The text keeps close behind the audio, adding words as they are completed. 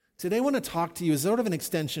Today I want to talk to you as sort of an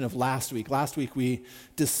extension of last week. Last week we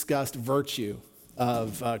discussed virtue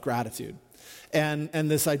of gratitude and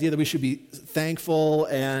this idea that we should be thankful.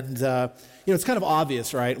 And, it's kind of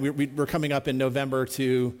obvious, right? We're coming up in November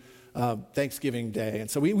to Thanksgiving Day.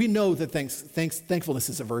 And so we know that thankfulness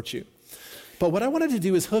is a virtue. But what I wanted to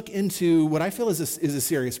do is hook into what I feel is a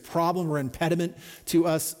serious problem or impediment to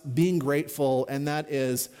us being grateful, and that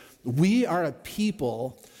is we are a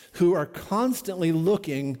people who are constantly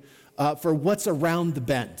looking for what's around the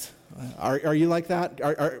bend. Are you like that?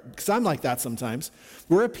 Because I'm like that sometimes.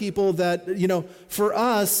 We're a people that, for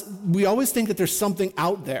us, we always think that there's something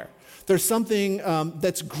out there. There's something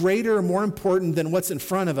that's greater, more important than what's in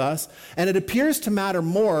front of us, and it appears to matter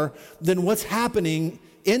more than what's happening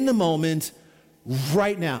in the moment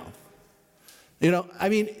right now.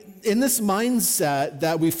 In this mindset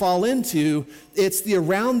that we fall into, it's the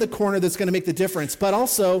around the corner that's going to make the difference. But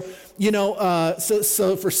also,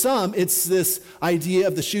 so for some, it's this idea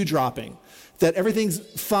of the shoe dropping, that everything's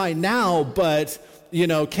fine now, but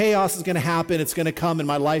chaos is going to happen. It's going to come and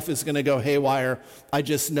my life is going to go haywire. I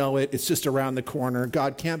just know it. It's just around the corner.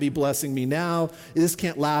 God can't be blessing me now. This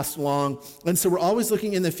can't last long. And so we're always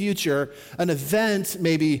looking in the future, an event,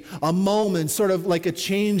 maybe a moment, sort of like a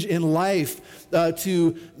change in life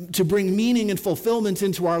to bring meaning and fulfillment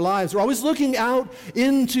into our lives. We're always looking out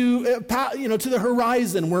into, to the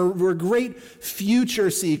horizon. We're great future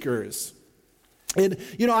seekers. And,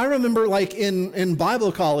 I remember in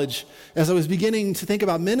Bible college, as I was beginning to think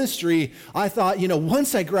about ministry, I thought,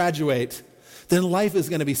 once I graduate, then life is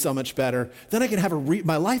going to be so much better. Then I can have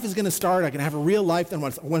my life is going to start. I can have a real life. Then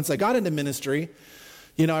once I got into ministry,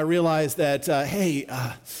 I realized that,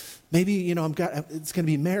 maybe, it's going to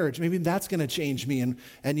be marriage. Maybe that's going to change me. And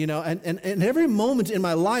every moment in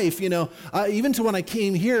my life, even to when I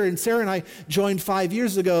came here, and Sarah and I joined 5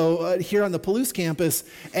 years ago here on the Palouse campus.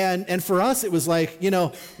 And for us, it was like,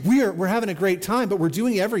 we're having a great time, but we're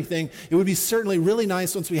doing everything. It would be certainly really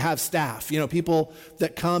nice once we have staff, people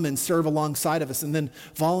that come and serve alongside of us. And then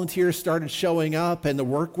volunteers started showing up and the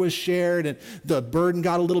work was shared and the burden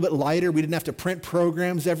got a little bit lighter. We didn't have to print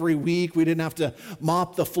programs every week. We didn't have to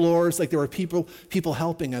mop the floor. Like there were people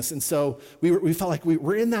helping us. And so we felt like we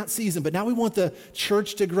were in that season, but now we want the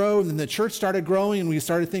church to grow. And then the church started growing and we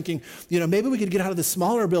started thinking, maybe we could get out of the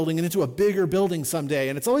smaller building and into a bigger building someday.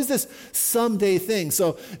 And it's always this someday thing.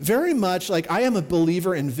 So very much like I am a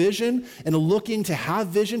believer in vision and looking to have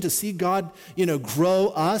vision to see God, grow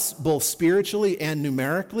us both spiritually and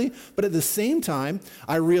numerically. But at the same time,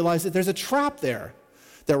 I realize that there's a trap there,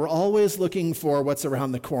 that we're always looking for what's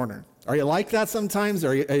around the corner. Are you like that sometimes?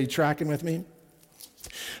 Are you tracking with me?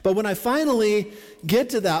 But when I finally get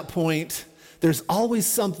to that point, there's always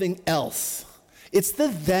something else. It's the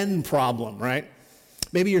then problem, right?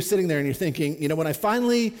 Maybe you're sitting there and you're thinking, when I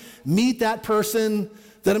finally meet that person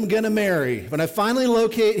that I'm going to marry, when I finally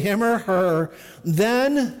locate him or her,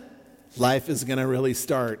 then life is going to really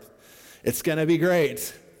start. It's going to be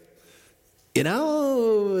great.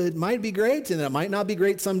 It might be great and it might not be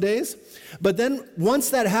great some days. But then once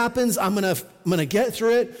that happens, I'm gonna get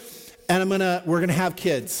through it and we're gonna have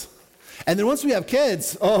kids. And then once we have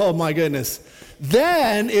kids, oh my goodness,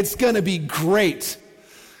 then it's gonna be great.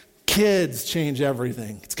 Kids change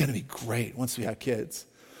everything. It's gonna be great once we have kids.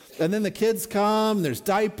 And then the kids come, there's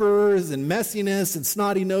diapers and messiness and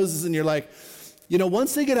snotty noses, and you're like,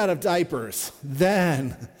 once they get out of diapers,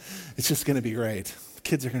 then it's just gonna be great.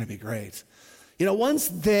 Kids are gonna be great. Once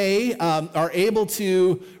they are able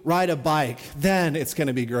to ride a bike, then it's going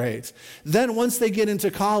to be great. Then once they get into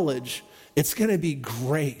college, it's going to be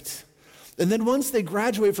great. And then once they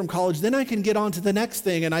graduate from college, then I can get on to the next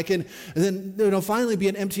thing, and I can finally be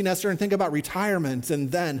an empty nester and think about retirement.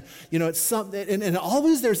 And then, it's something, and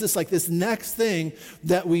always there's this next thing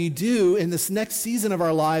that we do in this next season of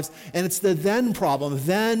our lives, and it's the then problem.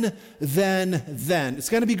 Then. It's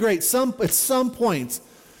going to be great at some point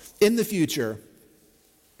in the future.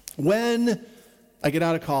 When I get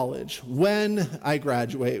out of college, when I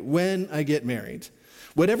graduate, when I get married,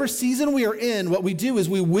 whatever season we are in, what we do is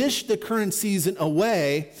we wish the current season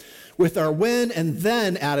away with our when and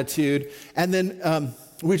then attitude, and then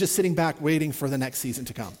we're just sitting back waiting for the next season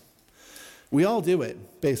to come. We all do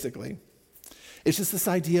it, basically. It's just this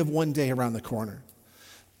idea of one day around the corner.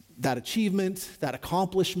 That achievement, that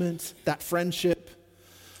accomplishment, that friendship,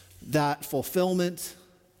 that fulfillment,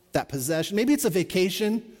 that possession. Maybe it's a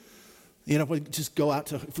vacation. If we just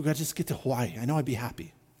if we could just get to Hawaii, I know I'd be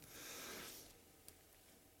happy.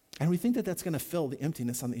 And we think that that's going to fill the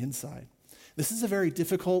emptiness on the inside. This is a very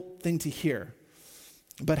difficult thing to hear.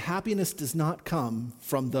 But happiness does not come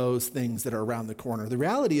from those things that are around the corner. The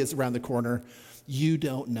reality is around the corner you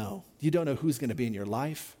don't know. You don't know who's going to be in your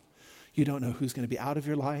life. You don't know who's going to be out of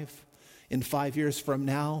your life. In 5 years from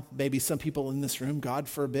now, maybe some people in this room, God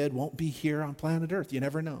forbid, won't be here on planet Earth. You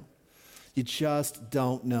never know. You just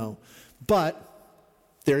don't know. But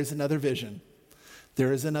there is another vision.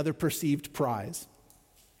 There is another perceived prize.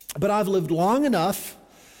 But I've lived long enough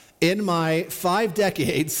in my 5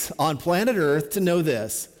 decades on planet Earth to know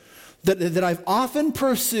this, that I've often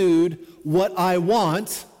pursued what I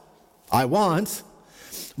want,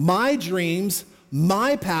 my dreams,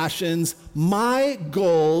 my passions, my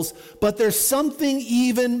goals, but there's something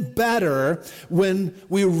even better when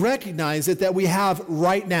we recognize it that we have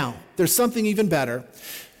right now. There's something even better.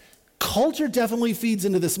 Culture definitely feeds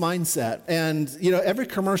into this mindset. And, every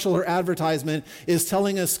commercial or advertisement is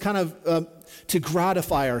telling us kind of to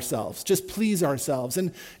gratify ourselves, just please ourselves.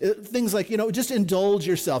 And things like, just indulge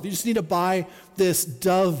yourself. You just need to buy this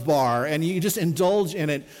Dove bar and you just indulge in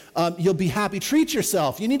it. You'll be happy. Treat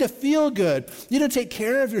yourself. You need to feel good. You need to take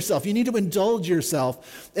care of yourself. You need to indulge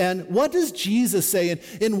yourself. And what does Jesus say? And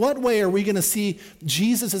in what way are we going to see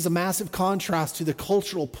Jesus as a massive contrast to the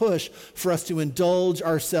cultural push for us to indulge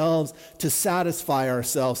ourselves, to satisfy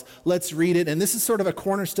ourselves? Let's read it. And this is sort of a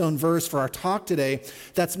cornerstone verse for our talk today.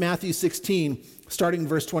 That's Matthew 16, starting in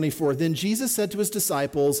verse 24. Then Jesus said to his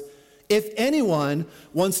disciples, if anyone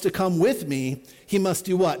wants to come with me, he must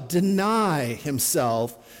do what? Deny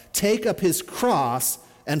himself, take up his cross,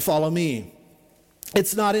 and follow me.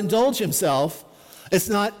 It's not indulge himself. It's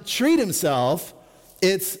not treat himself.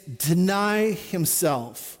 It's deny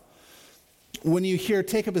himself. When you hear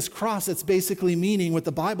take up his cross, it's basically meaning what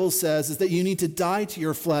the Bible says is that you need to die to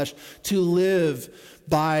your flesh to live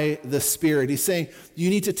by the Spirit. He's saying you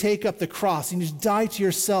need to take up the cross. You need to die to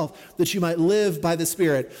yourself that you might live by the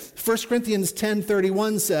Spirit. 1 Corinthians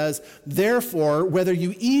 10:31 says, therefore, whether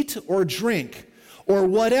you eat or drink or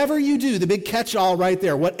whatever you do, the big catch-all right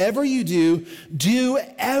there, whatever you do, do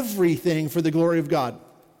everything for the glory of God.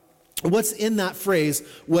 What's in that phrase,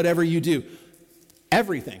 whatever you do?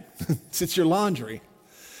 Everything. It's your laundry.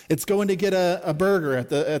 It's going to get a burger at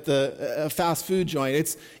the fast food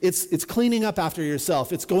joint. It's cleaning up after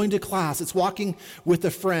yourself. It's going to class. It's walking with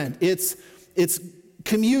a friend. It's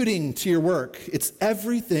commuting to your work. It's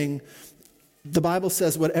everything. The Bible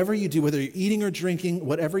says whatever you do, whether you're eating or drinking,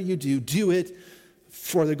 whatever you do it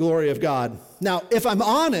for the glory of God. Now, if I'm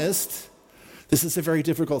honest, this is a very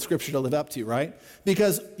difficult scripture to live up to, right?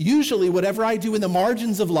 Because usually whatever I do in the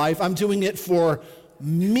margins of life, I'm doing it for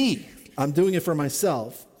me. I'm doing it for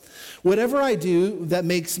myself. Whatever I do that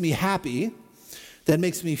makes me happy, that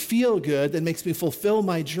makes me feel good, that makes me fulfill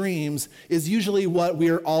my dreams is usually what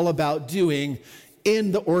we're all about doing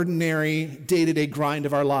in the ordinary day-to-day grind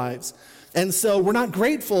of our lives. And so we're not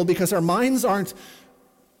grateful because our minds aren't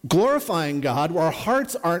glorifying God, or our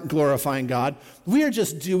hearts aren't glorifying God. We are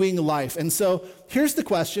just doing life. And so here's the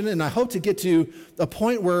question, and I hope to get to a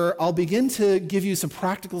point where I'll begin to give you some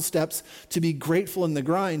practical steps to be grateful in the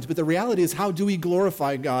grind. But the reality is, how do we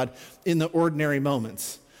glorify God in the ordinary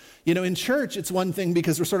moments? In church, it's one thing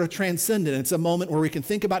because we're sort of transcendent. It's a moment where we can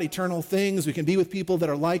think about eternal things. We can be with people that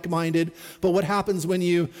are like-minded. But what happens when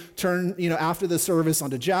you turn, after the service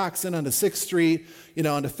onto Jackson, onto 6th Street,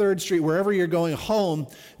 onto 3rd Street, wherever you're going home,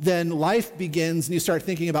 then life begins and you start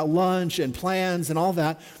thinking about lunch and plans and all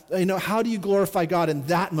that. How do you glorify God in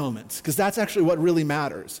that moment? Because that's actually what really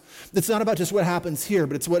matters. It's not about just what happens here,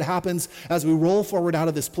 but it's what happens as we roll forward out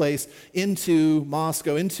of this place into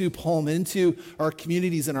Moscow, into Pullman, into our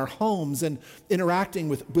communities and our homes, and interacting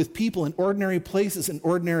with people in ordinary places in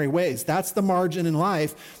ordinary ways. That's the margin in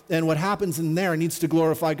life, and what happens in there needs to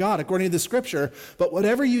glorify God according to the scripture. But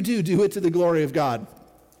whatever you do, do it to the glory of God.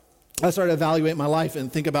 I started to evaluate my life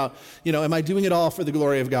and think about, am I doing it all for the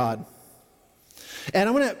glory of God? And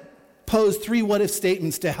I'm going to pose 3 what-if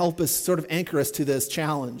statements to help us sort of anchor us to this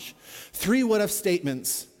challenge. 3 what-if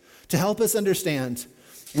statements to help us understand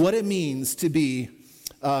what it means to be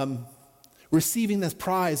receiving this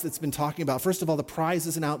prize that's been talking about. First of all, the prize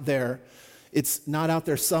isn't out there. It's not out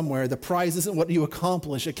there somewhere. The prize isn't what you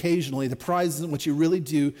accomplish occasionally. The prize isn't what you really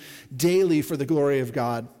do daily for the glory of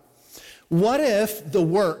God. What if the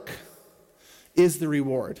work is the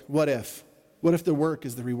reward? What if? What if the work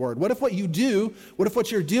is the reward? What if what you do, what if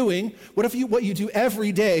what you're doing, what you do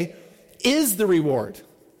every day is the reward?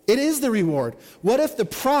 It is the reward. What if the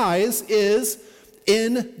prize is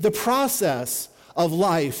in the process of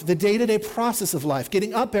life, the day-to-day process of life,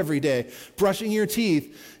 getting up every day, brushing your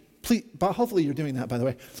teeth? Please, hopefully you're doing that, by the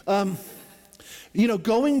way.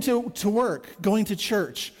 Going to work, going to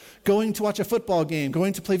church, going to watch a football game,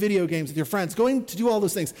 going to play video games with your friends, going to do all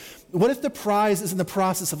those things. What if the prize is in the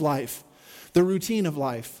process of life, the routine of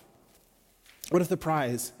life? What if the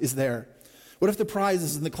prize is there? What if the prize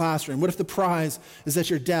is in the classroom? What if the prize is at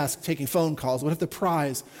your desk taking phone calls? What if the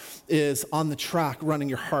prize is on the track running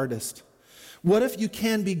your hardest? What if you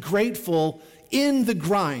can be grateful in the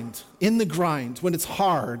grind, when it's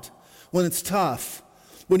hard, when it's tough,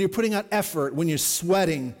 when you're putting out effort, when you're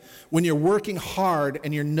sweating, when you're working hard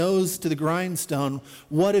and your nose to the grindstone?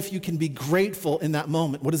 What if you can be grateful in that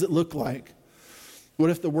moment? What does it look like? What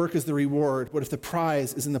if the work is the reward? What if the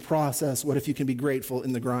prize is in the process? What if you can be grateful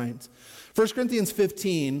in the grind? 1 Corinthians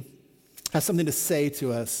 15 has something to say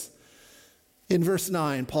to us. In verse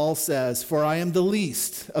 9, Paul says, "For I am the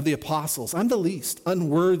least of the apostles." I'm the least,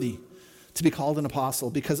 unworthy to be called an apostle,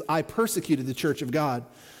 because I persecuted the church of God.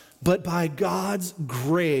 But by God's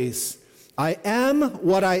grace, I am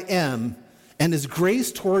what I am, and his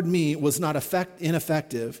grace toward me was not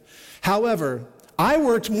ineffective. However, I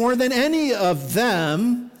worked more than any of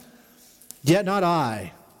them, yet not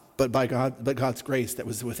I, but God's grace that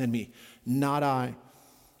was within me, not I.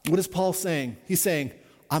 What is Paul saying? He's saying,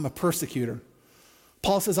 I'm a persecutor.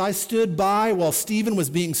 Paul says, I stood by while Stephen was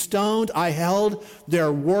being stoned. I held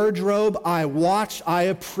their wardrobe. I watched. I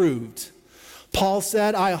approved. Paul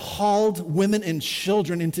said, I hauled women and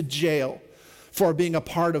children into jail for being a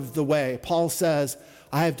part of the way. Paul says,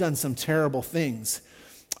 I have done some terrible things.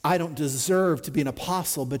 I don't deserve to be an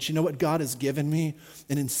apostle, but you know what God has given me?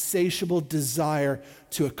 An insatiable desire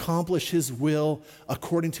to accomplish his will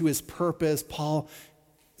according to his purpose. Paul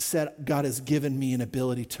said, God has given me an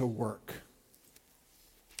ability to work,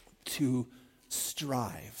 to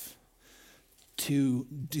strive, to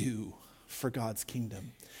do for God's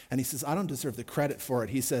kingdom. And he says, I don't deserve the credit for it.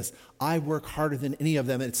 He says, I work harder than any of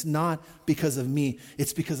them. And it's not because of me.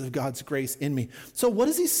 It's because of God's grace in me. So what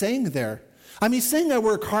is he saying there? I mean, he's saying I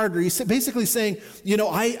work harder. He's basically saying,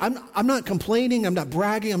 I'm not complaining. I'm not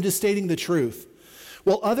bragging. I'm just stating the truth.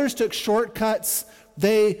 Well, others took shortcuts.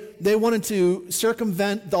 They wanted to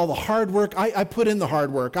circumvent all the hard work. I put in the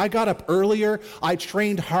hard work. I got up earlier. I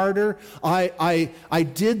trained harder. I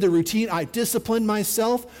did the routine. I disciplined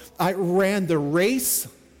myself. I ran the race.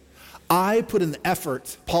 I put in the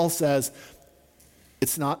effort. Paul says,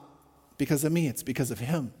 it's not because of me. It's because of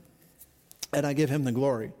him. And I give him the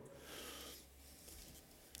glory.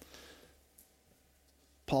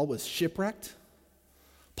 Paul was shipwrecked.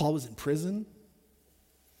 Paul was in prison.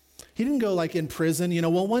 He didn't go like in prison,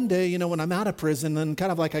 one day, when I'm out of prison, then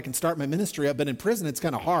kind of like I can start my ministry up, but in prison it's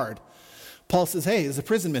kind of hard. Paul says, hey, it's a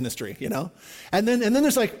prison ministry, And then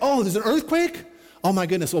there's like, oh, there's an earthquake? Oh my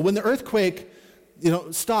goodness. Well, when the earthquake,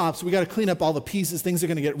 stops, we got to clean up all the pieces. Things are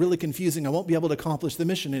going to get really confusing. I won't be able to accomplish the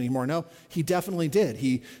mission anymore. No, he definitely did.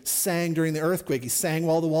 He sang during the earthquake. He sang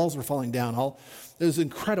while the walls were falling down. It was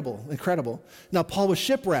incredible. Now, Paul was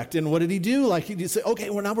shipwrecked, and what did he do? Like, he'd say,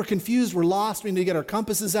 okay, well, now we're confused. We're lost. We need to get our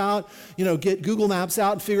compasses out, get Google Maps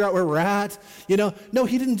out and figure out where we're at. No,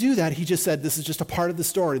 he didn't do that. He just said, this is just a part of the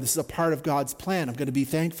story. This is a part of God's plan. I'm going to be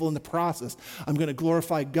thankful in the process. I'm going to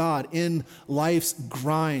glorify God in life's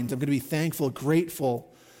grind. I'm going to be thankful,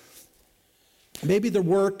 grateful. Maybe the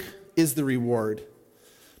work is the reward.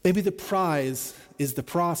 Maybe the prize is the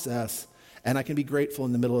process, and I can be grateful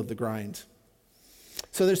in the middle of the grind.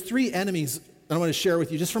 So there's 3 enemies that I want to share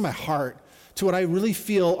with you just from my heart to what I really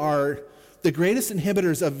feel are the greatest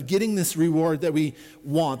inhibitors of getting this reward that we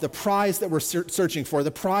want, the prize that we're searching for,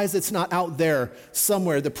 the prize that's not out there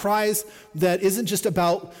somewhere, the prize that isn't just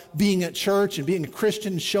about being at church and being a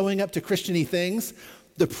Christian, showing up to Christian-y things,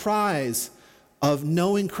 the prize of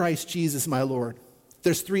knowing Christ Jesus, my Lord.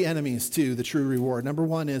 There's 3 enemies to the true reward. Number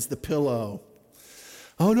 1 is the pillow.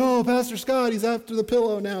 Oh no, Pastor Scott, he's after the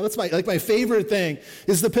pillow now. That's my favorite thing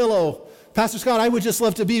is the pillow. Pastor Scott, I would just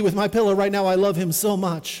love to be with my pillow right now. I love him so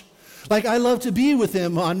much. Like, I love to be with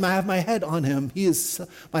him, I have my head on him. He is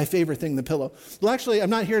my favorite thing, the pillow. Well, actually,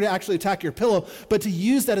 I'm not here to actually attack your pillow, but to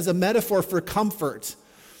use that as a metaphor for comfort,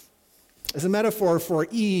 as a metaphor for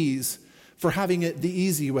ease, for having it the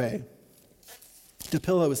easy way. The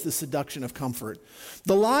pillow is the seduction of comfort.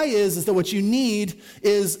 The lie is that what you need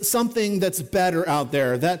is something that's better out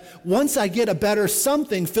there. That once I get a better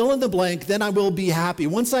something, fill in the blank, then I will be happy.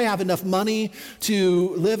 Once I have enough money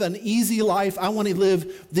to live an easy life, I want to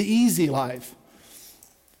live the easy life.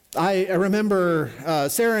 I remember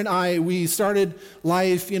Sarah and I, we started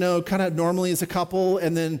life, kind of normally as a couple,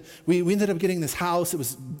 and then we ended up getting this house. It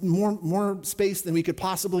was more space than we could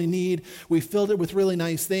possibly need. We filled it with really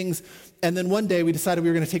nice things, and then one day we decided we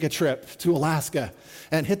were going to take a trip to Alaska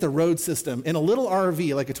and hit the road system in a little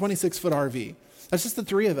RV, like a 26-foot RV. That's just the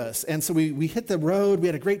 3 of us. And so we hit the road. We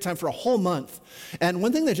had a great time for a whole month. And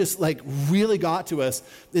one thing that just really got to us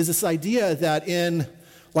is this idea that in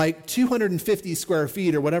like 250 square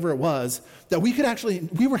feet or whatever it was, that we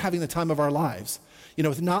were having the time of our lives.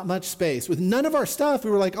 With not much space, with none of our stuff. We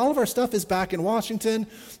were like, all of our stuff is back in Washington,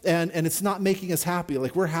 and it's not making us happy.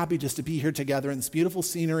 Like, we're happy just to be here together in this beautiful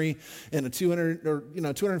scenery in a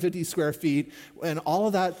 250 square feet, and all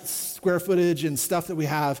of that square footage and stuff that we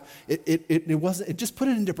have. It just put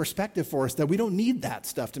it into perspective for us that we don't need that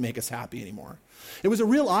stuff to make us happy anymore. It was a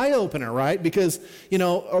real eye-opener, right? Because,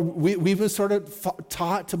 we've been sort of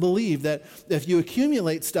taught to believe that if you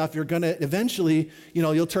accumulate stuff, you're going to eventually,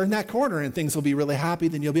 you'll turn that corner and things will be really happy.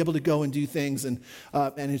 Then you'll be able to go and do things. And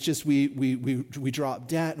it's just we drop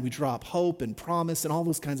debt and we drop hope and promise and all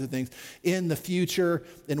those kinds of things in the future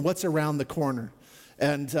and what's around the corner.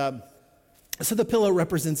 And so the pillow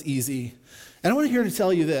represents easy. And I want to here to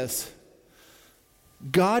tell you this.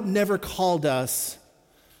 God never called us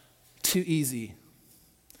to easy.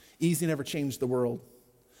 Easy never changed the world.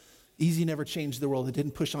 Easy never changed the world. It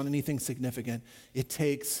didn't push on anything significant. It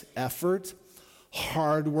takes effort,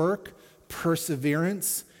 hard work,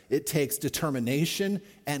 perseverance. It takes determination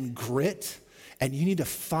and grit. And you need to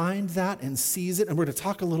find that and seize it. And we're going to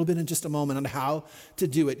talk a little bit in just a moment on how to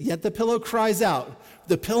do it. Yet the pillow cries out.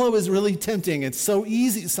 The pillow is really tempting. It's so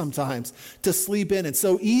easy sometimes to sleep in. It's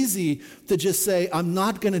so easy to just say, I'm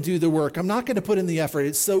not going to do the work. I'm not going to put in the effort.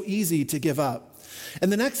 It's so easy to give up.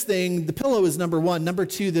 And the next thing, the pillow is number one. Number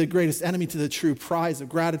two, the greatest enemy to the true prize of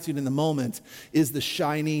gratitude in the moment is the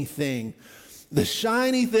shiny thing. The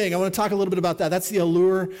shiny thing. I want to talk a little bit about that. That's the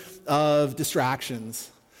allure of distractions.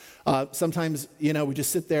 Sometimes, we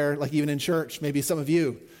just sit there, like even in church, maybe some of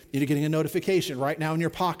you, you're getting a notification right now in your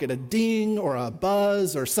pocket, a ding or a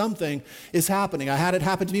buzz or something is happening. I had it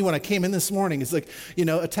happen to me when I came in this morning. It's like,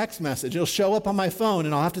 a text message. It'll show up on my phone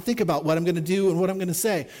and I'll have to think about what I'm going to do and what I'm going to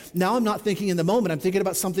say. Now I'm not thinking in the moment. I'm thinking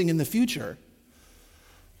about something in the future.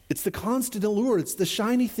 It's the constant allure. It's the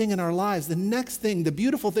shiny thing in our lives. The next thing, the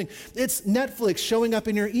beautiful thing, it's Netflix showing up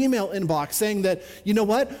in your email inbox saying that, you know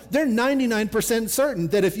what? They're 99% certain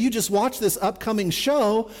that if you just watch this upcoming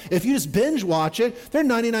show, if you just binge watch it, they're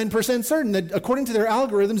 99% certain that according to their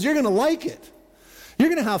algorithms, you're going to like it. You're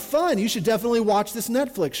going to have fun. You should definitely watch this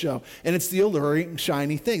Netflix show. And it's the alluring,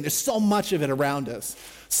 shiny thing. There's so much of it around us.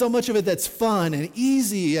 So much of it that's fun and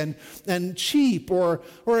easy and cheap or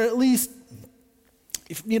at least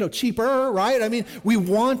cheaper, right? I mean, we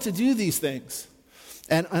want to do these things.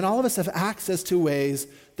 And all of us have access to ways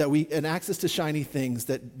and access to shiny things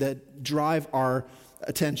that drive our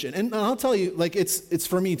attention. And I'll tell you, like, it's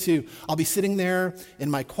for me too. I'll be sitting there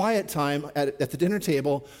in my quiet time at the dinner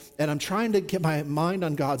table, and I'm trying to get my mind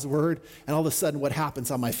on God's word, and all of a sudden what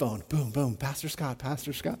happens on my phone? Boom, boom, Pastor Scott,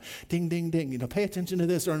 ding, ding, ding. Pay attention to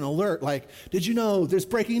this, or an alert like, did you know there's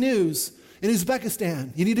breaking news in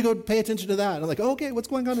Uzbekistan? You need to go pay attention to that. I'm like, okay, what's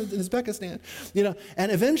going on in Uzbekistan?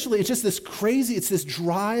 And eventually it's just this crazy, it's this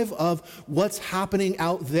drive of what's happening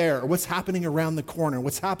out there, what's happening around the corner,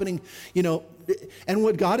 what's happening, and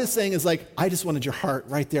what God is saying is like, I just wanted your heart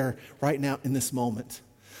right there, right now in this moment.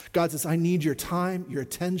 God says, I need your time, your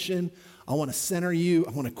attention. I want to center you.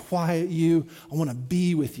 I want to quiet you. I want to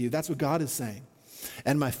be with you. That's what God is saying.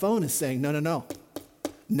 And my phone is saying, no.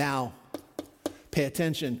 Now, pay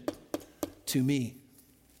attention to me.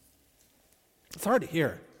 It's hard to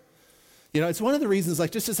hear. It's one of the reasons,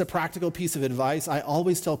 like just as a practical piece of advice, I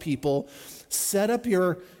always tell people, set up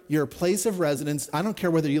your place of residence. I don't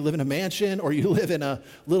care whether you live in a mansion or you live in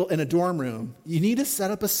a dorm room. You need to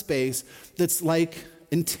set up a space that's like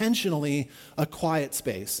intentionally a quiet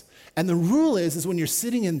space. And the rule is when you're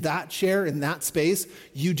sitting in that chair, in that space,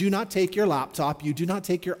 you do not take your laptop, you do not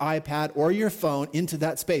take your iPad or your phone into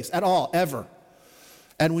that space at all, ever.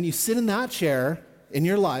 And when you sit in that chair in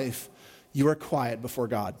your life, you are quiet before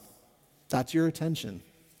God. That's your attention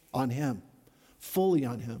on Him, fully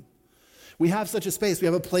on Him. We have such a space. We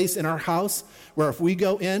have a place in our house where if we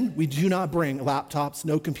go in, we do not bring laptops,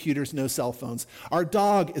 no computers, no cell phones. Our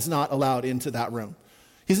dog is not allowed into that room.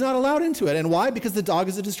 He's not allowed into it. And why? Because the dog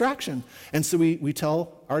is a distraction. And so we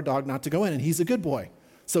tell our dog not to go in, and he's a good boy,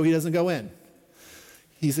 so he doesn't go in.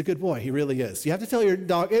 He's a good boy. He really is. You have to tell your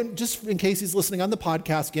dog, and just in case he's listening on the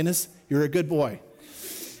podcast, Guinness, you're a good boy.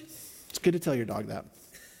 It's good to tell your dog that.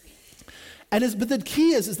 But the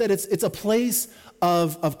key is that it's a place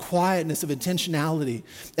of quietness, of intentionality.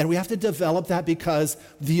 And we have to develop that because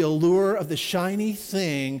the allure of the shiny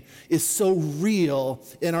thing is so real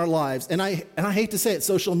in our lives. And I hate to say it,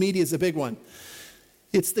 social media is a big one.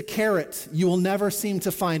 It's the carrot. You will never seem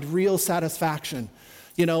to find real satisfaction.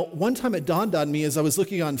 One time it dawned on me as I was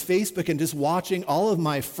looking on Facebook and just watching all of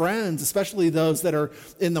my friends, especially those that are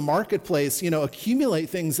in the marketplace, accumulate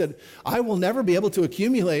things that I will never be able to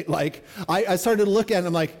accumulate. Like, I started to look at it and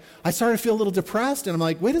I'm like, I started to feel a little depressed and I'm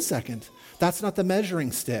like, wait a second, that's not the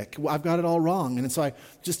measuring stick. I've got it all wrong. And so I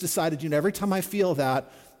just decided, every time I feel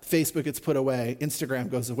that, Facebook gets put away, Instagram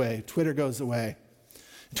goes away, Twitter goes away.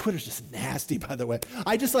 Twitter's just nasty, by the way.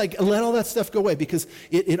 I just let all that stuff go away because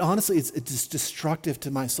it honestly, it's just destructive to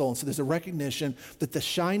my soul. And so there's a recognition that the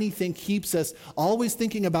shiny thing keeps us always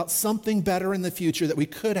thinking about something better in the future that we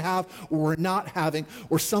could have or we're not having,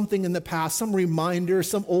 or something in the past, some reminder,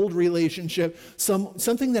 some old relationship,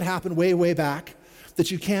 something that happened way, way back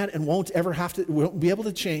that you can't and won't be able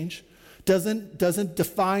to change. Doesn't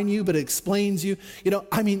define you, but it explains you.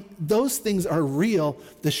 Those things are real.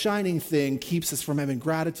 The shining thing keeps us from having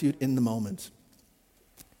gratitude in the moment.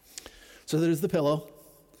 So there's the pillow,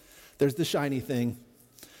 there's the shiny thing,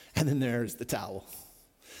 and then there's the towel.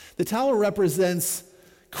 The towel represents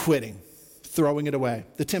quitting, throwing it away.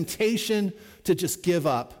 The temptation to just give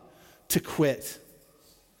up, to quit.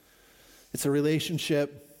 It's a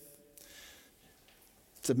relationship,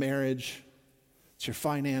 it's a marriage, it's your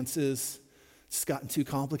finances. It's gotten too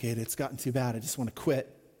complicated. It's gotten too bad. I just want to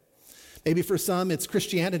quit. Maybe for some, it's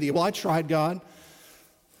Christianity. Well, I tried God.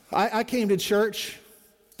 I came to church.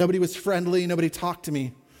 Nobody was friendly. Nobody talked to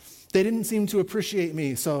me. They didn't seem to appreciate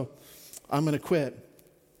me, so I'm going to quit.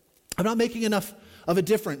 I'm not making enough of a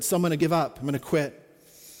difference, so I'm going to give up. I'm going to quit.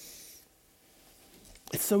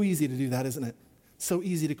 It's so easy to do that, isn't it? So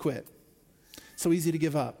easy to quit. So easy to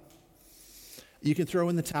give up. You can throw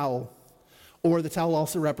in the towel. Or the towel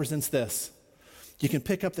also represents this. You can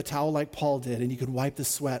pick up the towel like Paul did, and you can wipe the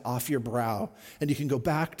sweat off your brow, and you can go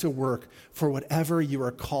back to work for whatever you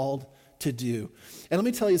are called to do. And let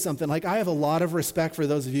me tell you something, I have a lot of respect for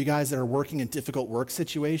those of you guys that are working in difficult work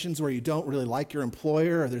situations where you don't really like your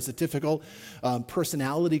employer, or there's a difficult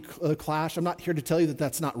personality clash. I'm not here to tell you that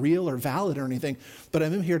that's not real or valid or anything, but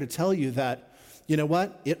I'm here to tell you that, you know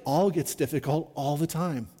what? It all gets difficult all the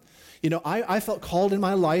time. I felt called in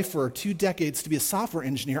my life for 2 decades to be a software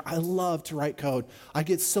engineer. I love to write code. I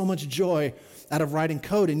get so much joy out of writing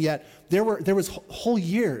code, and yet there was whole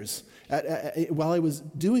years while I was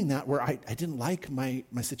doing that where I didn't like my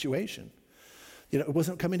situation. It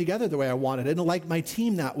wasn't coming together the way I wanted. I didn't like my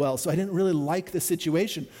team that well, so I didn't really like the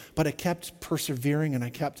situation, but I kept persevering and I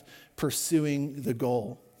kept pursuing the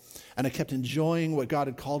goal. And I kept enjoying what God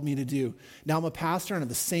had called me to do. Now I'm a pastor and I have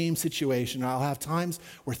the same situation. I'll have times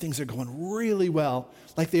where things are going really well,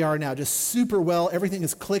 like they are now, just super well. Everything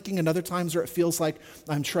is clicking, and other times where it feels like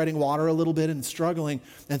I'm treading water a little bit and struggling.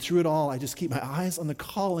 And through it all, I just keep my eyes on the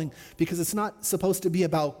calling, because it's not supposed to be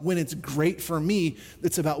about when it's great for me.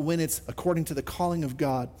 It's about when it's according to the calling of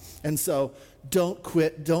God. And so don't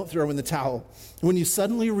quit. Don't throw in the towel. When you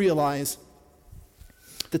suddenly realize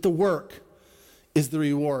that the work is the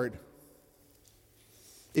reward,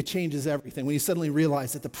 it changes everything. When you suddenly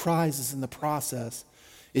realize that the prize is in the process,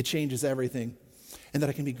 it changes everything. And that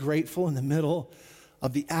I can be grateful in the middle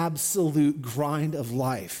of the absolute grind of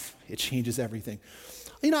life, it changes everything.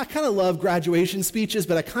 I kind of love graduation speeches,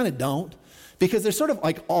 but I kind of don't, because they're sort of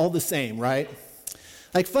all the same, right?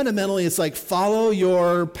 Fundamentally, it's follow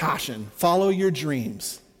your passion, follow your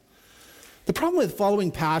dreams. The problem with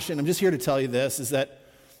following passion, I'm just here to tell you this, is that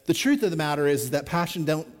the truth of the matter is that passion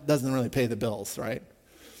doesn't really pay the bills, right?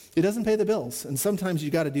 It doesn't pay the bills, and sometimes you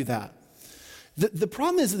got to do that. The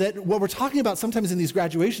problem is that what we're talking about sometimes in these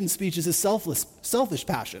graduation speeches is selfish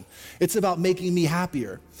passion. It's about making me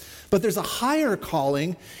happier. But there's a higher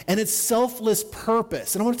calling, and it's selfless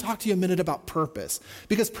purpose. And I want to talk to you a minute about purpose,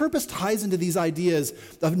 because purpose ties into these ideas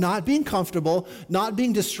of not being comfortable, not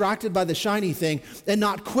being distracted by the shiny thing, and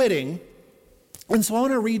not quitting. And so I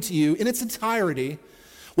want to read to you in its entirety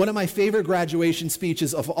one of my favorite graduation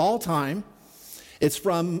speeches of all time. It's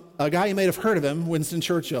from a guy, you may have heard of him, Winston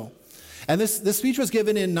Churchill. And this speech was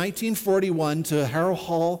given in 1941 to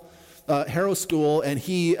Harrow School, and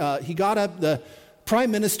he got up, the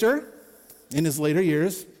prime minister in his later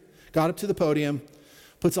years, got up to the podium,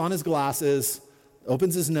 puts on his glasses,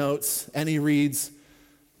 opens his notes, and he reads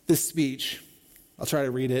this speech. I'll try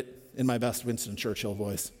to read it in my best Winston Churchill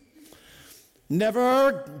voice.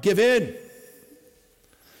 Never give in.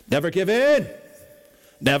 Never give in.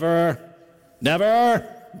 Never, never,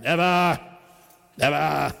 never, never.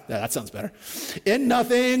 Yeah, that sounds better. In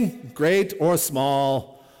nothing, great or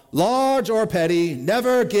small, large or petty,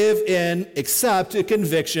 never give in except to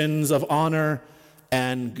convictions of honor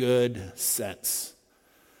and good sense.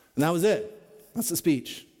 And that was it. That's the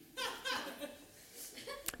speech.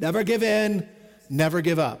 Never give in, never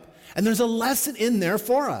give up. And there's a lesson in there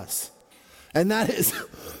for us. And that is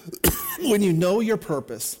when you know your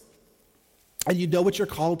purpose and you know what you're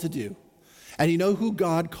called to do and you know who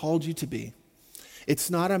God called you to be, it's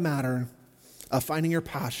not a matter of finding your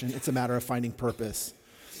passion, it's a matter of finding purpose.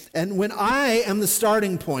 And when I am the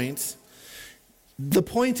starting point, the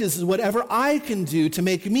point is whatever I can do to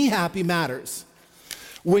make me happy matters.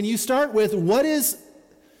 When you start with what is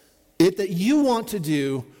it that you want to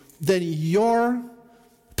do, then your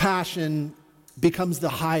passion becomes the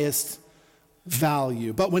highest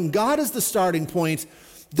value. But when God is the starting point,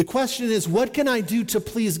 the question is, what can I do to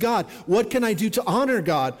please God? What can I do to honor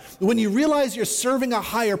God? When you realize you're serving a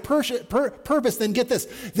higher purpose, then get this,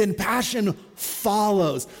 then passion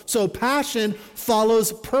follows. So passion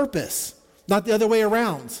follows purpose, not the other way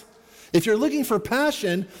around. If you're looking for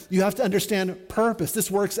passion, you have to understand purpose.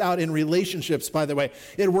 This works out in relationships, by the way.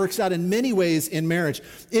 It works out in many ways in marriage.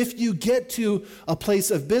 If you get to a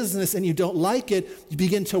place of business and you don't like it, you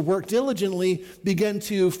begin to work diligently, begin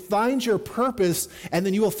to find your purpose, and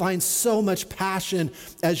then you will find so much passion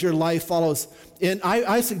as your life follows. And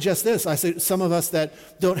I suggest this. I say some of us that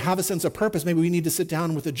don't have a sense of purpose, maybe we need to sit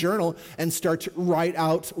down with a journal and start to write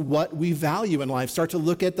out what we value in life. Start to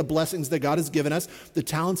look at the blessings that God has given us, the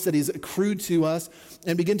talents that He's accrued to us,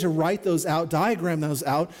 and begin to write those out, diagram those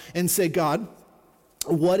out, and say, God,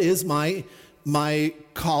 what is my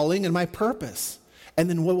calling and my purpose? And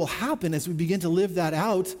then what will happen as we begin to live that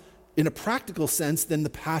out in a practical sense, then the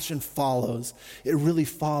passion follows. It really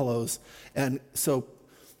follows. And so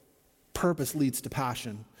purpose leads to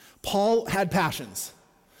passion. Paul had passions.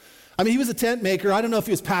 I mean, he was a tent maker. I don't know if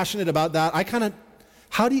he was passionate about that.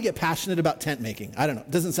 How do you get passionate about tent making? I don't know.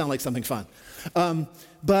 It doesn't sound like something fun.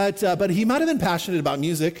 But he might have been passionate about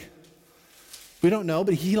music. We don't know,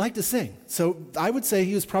 but he liked to sing. So I would say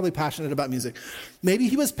he was probably passionate about music. Maybe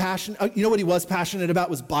he was passionate. You know what he was passionate about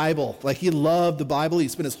was Bible. Like he loved the Bible. He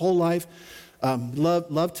spent his whole life,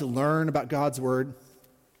 loved to learn about God's word.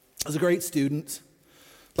 He was a great student,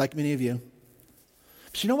 like many of you.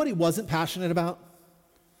 But you know what he wasn't passionate about?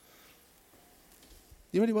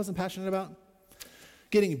 You know what he wasn't passionate about?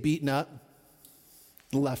 Getting beaten up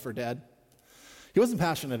and left for dead. He wasn't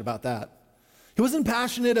passionate about that. He wasn't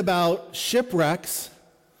passionate about shipwrecks.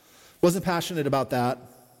 Wasn't passionate about that.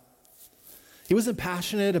 He wasn't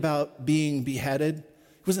passionate about being beheaded.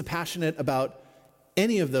 He wasn't passionate about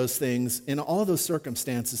any of those things. In all those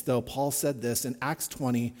circumstances, though, Paul said this in Acts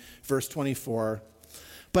 20, verse 24,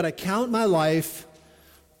 "But I count my life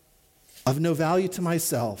of no value to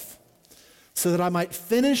myself, so that I might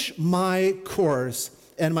finish my course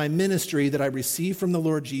and my ministry that I received from the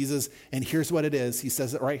Lord Jesus." And here's what it is. He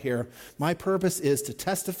says it right here. "My purpose is to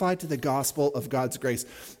testify to the gospel of God's grace."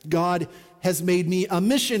 God has made me a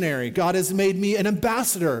missionary. God has made me an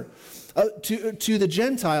ambassador to the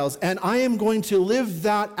Gentiles, and I am going to live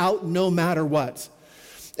that out no matter what.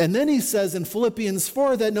 And then he says in Philippians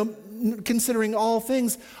 4 that considering all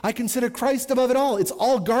things, I consider Christ above it all. It's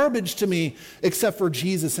all garbage to me except for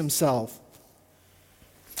Jesus himself.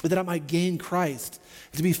 That I might gain Christ,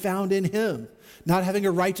 to be found in him, not having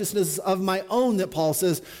a righteousness of my own, that Paul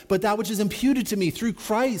says, but that which is imputed to me through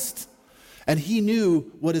Christ. And he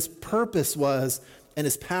knew what his purpose was, and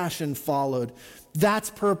his passion followed. That's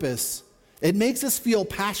purpose. It makes us feel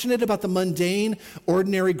passionate about the mundane,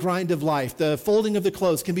 ordinary grind of life. The folding of the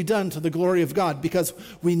clothes can be done to the glory of God because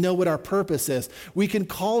we know what our purpose is. We can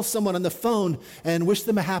call someone on the phone and wish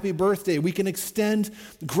them a happy birthday. We can extend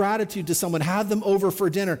gratitude to someone, have them over for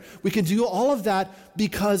dinner. We can do all of that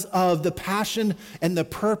because of the passion and the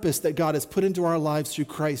purpose that God has put into our lives through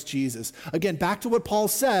Christ Jesus. Again, back to what Paul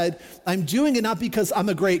said, I'm doing it not because I'm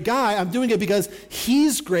a great guy. I'm doing it because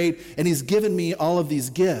he's great and he's given me all of these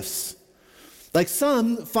gifts. Like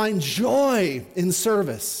some find joy in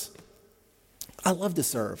service. I love to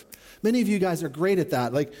serve. Many of you guys are great at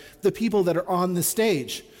that. Like the people that are on the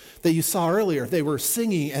stage that you saw earlier, they were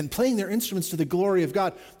singing and playing their instruments to the glory of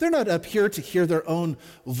God. They're not up here to hear their own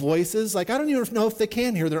voices. Like I don't even know if they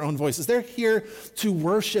can hear their own voices. They're here to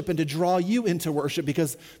worship and to draw you into worship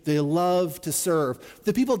because they love to serve.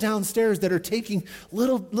 The people downstairs that are taking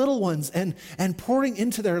little ones and pouring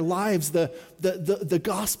into their lives the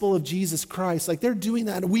gospel of Jesus Christ, like they're doing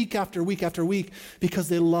that week after week after week because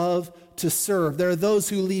they love to serve. There are those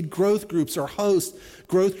who lead growth groups or host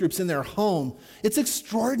growth groups in their home. It's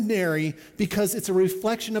extraordinary because it's a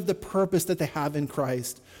reflection of the purpose that they have in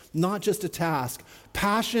Christ. not just a task.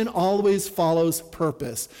 Passion always follows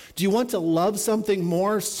purpose. Do you want to love something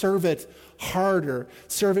more? Serve it harder.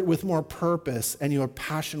 Serve it with more purpose, and your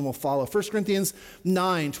passion will follow. 1 Corinthians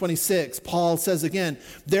 9:26, Paul says again,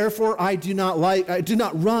 therefore I do not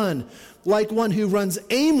run like one who runs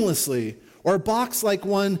aimlessly, or box like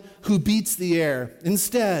one who beats the air.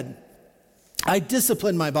 Instead, I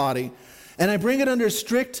discipline my body, and I bring it under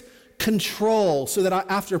strict control, so that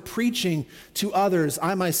after preaching to others,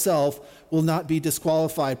 I myself will not be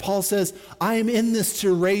disqualified. Paul says, I am in this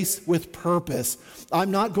to race with purpose. I'm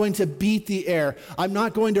not going to beat the air. I'm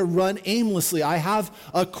not going to run aimlessly. I have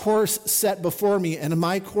a course set before me, and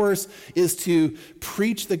my course is to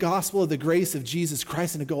preach the gospel of the grace of Jesus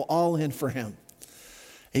Christ and to go all in for him.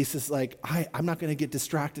 And he says, I'm not going to get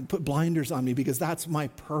distracted, put blinders on me, because that's my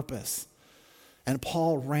purpose. And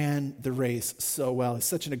Paul ran the race so well. It's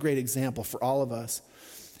such a great example for all of us.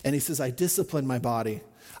 And he says, I discipline my body.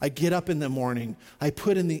 I get up in the morning. I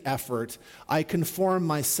put in the effort. I conform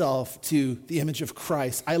myself to the image of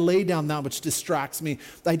Christ. I lay down that which distracts me.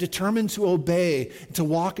 I determine to obey, to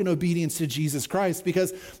walk in obedience to Jesus Christ,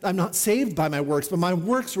 because I'm not saved by my works, but my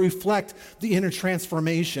works reflect the inner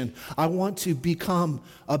transformation. I want to become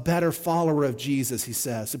a better follower of Jesus, he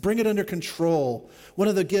says. So bring it under control. One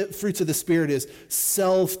of the fruits of the Spirit is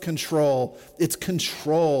self-control. It's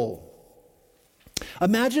control.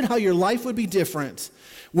 Imagine how your life would be different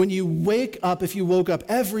when you wake up, if you woke up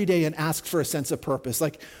every day and asked for a sense of purpose.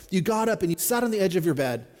 Like you got up and you sat on the edge of your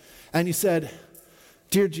bed and you said,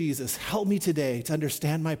 Dear Jesus, help me today to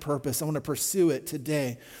understand my purpose. I want to pursue it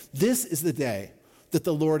today. This is the day that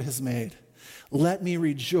the Lord has made. Let me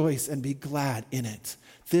rejoice and be glad in it.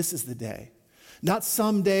 This is the day. Not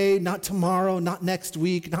someday, not tomorrow, not next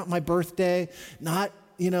week, not my birthday, not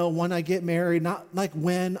when I get married, not like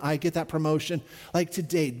when I get that promotion, like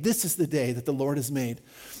today. This is the day that the Lord has made.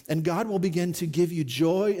 And God will begin to give you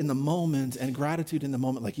joy in the moment and gratitude in the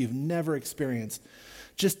moment like you've never experienced.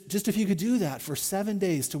 Just if you could do that for 7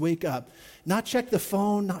 days, to wake up, not check the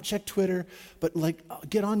phone, not check Twitter, but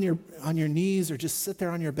get on your knees or just sit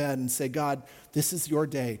there on your bed and say, God, this is your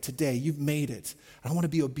day. Today, you've made it. I want to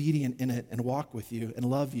be obedient in it and walk with you and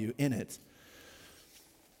love you in it.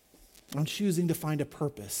 I'm choosing to find a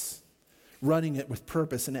purpose, running it with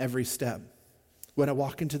purpose in every step. When I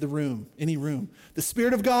walk into the room, any room, the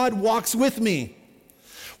Spirit of God walks with me.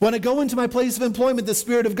 When I go into my place of employment, the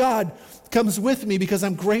Spirit of God comes with me because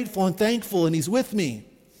I'm grateful and thankful and he's with me.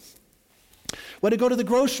 When I go to the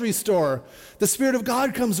grocery store, the Spirit of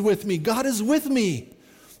God comes with me. God is with me.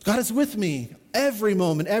 God is with me every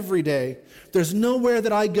moment, every day. There's nowhere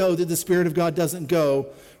that I go that the Spirit of God doesn't go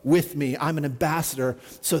with me. I'm an ambassador.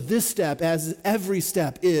 So this step, as every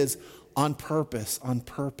step, is on purpose, on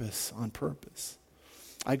purpose, on purpose.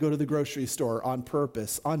 I go to the grocery store on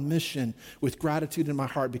purpose, on mission, with gratitude in my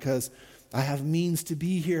heart because I have means to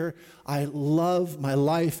be here. I love my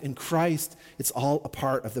life in Christ. It's all a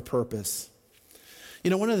part of the purpose.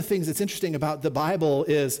 One of the things that's interesting about the Bible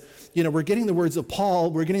is, we're getting the words of Paul,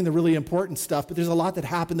 we're getting the really important stuff, but there's a lot that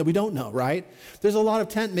happened that we don't know, right? There's a lot of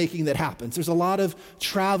tent making that happens. There's a lot of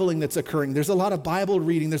traveling that's occurring. There's a lot of Bible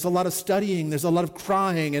reading. There's a lot of studying. There's a lot of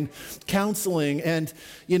crying and counseling. And,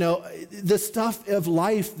 the stuff of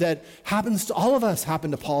life that happens to all of us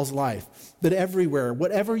happened to Paul's life. But everywhere,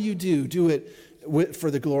 whatever you do it for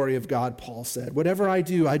the glory of God, Paul said. Whatever I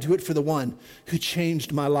do it for the one who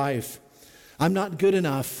changed my life. I'm not good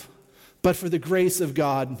enough, but for the grace of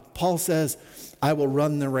God, Paul says, I will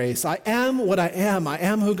run the race. I am what I am. I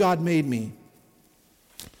am who God made me.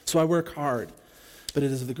 So I work hard, but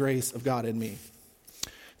it is the grace of God in me.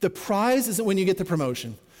 The prize isn't when you get the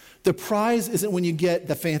promotion. The prize isn't when you get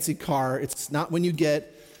the fancy car. It's not when you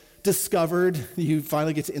get discovered, you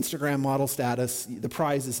finally get to Instagram model status. The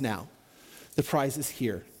prize is now. The prize is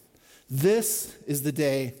here. This is the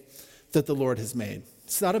day that the Lord has made.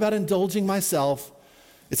 It's not about indulging myself.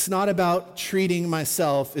 It's not about treating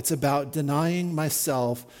myself. It's about denying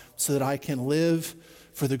myself so that I can live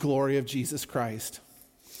for the glory of Jesus Christ.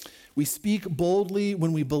 We speak boldly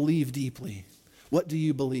when we believe deeply. What do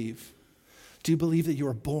you believe? Do you believe that you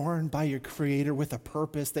were born by your Creator with a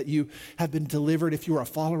purpose, that you have been delivered, if you are a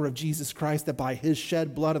follower of Jesus Christ, that by his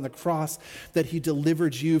shed blood on the cross, that he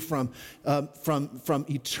delivered you from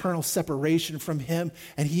eternal separation from him,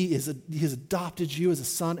 and he has adopted you as a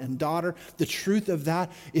son and daughter? The truth of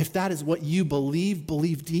that, if that is what you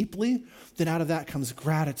believe deeply, then out of that comes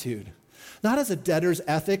gratitude. Not as a debtor's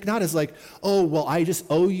ethic, not as like, oh, well, I just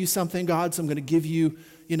owe you something, God, so I'm going to give you,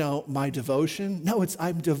 my devotion. No,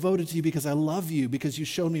 I'm devoted to you because I love you, because you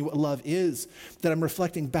showed me what love is, that I'm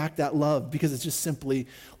reflecting back that love because it's just simply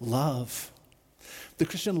love. The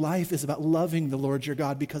Christian life is about loving the Lord your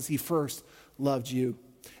God because he first loved you.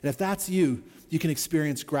 And if that's you, you can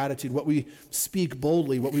experience gratitude. What we speak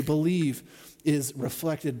boldly, what we believe is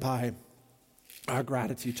reflected by our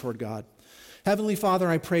gratitude toward God. Heavenly Father,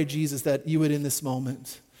 I pray, Jesus, that you would in this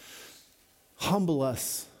moment humble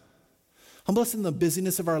us. Humble us in the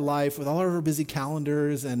busyness of our life with all of our busy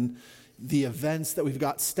calendars and the events that we've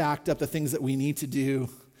got stacked up, the things that we need to do.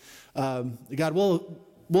 God,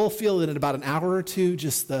 we'll feel it in about an hour or two,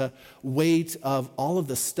 just the weight of all of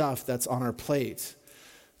the stuff that's on our plate.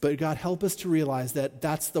 But God, help us to realize that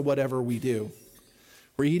that's the whatever we do.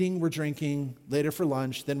 We're eating, we're drinking, later for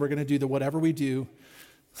lunch, then we're going to do the whatever we do.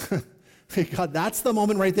 God, that's the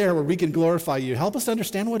moment right there where we can glorify you. Help us to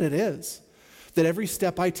understand what it is. That every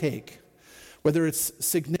step I take, whether it's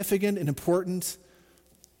significant and important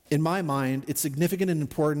in my mind, it's significant and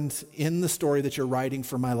important in the story that you're writing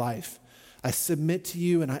for my life. I submit to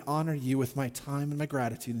you and I honor you with my time and my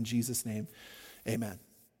gratitude in Jesus' name. Amen.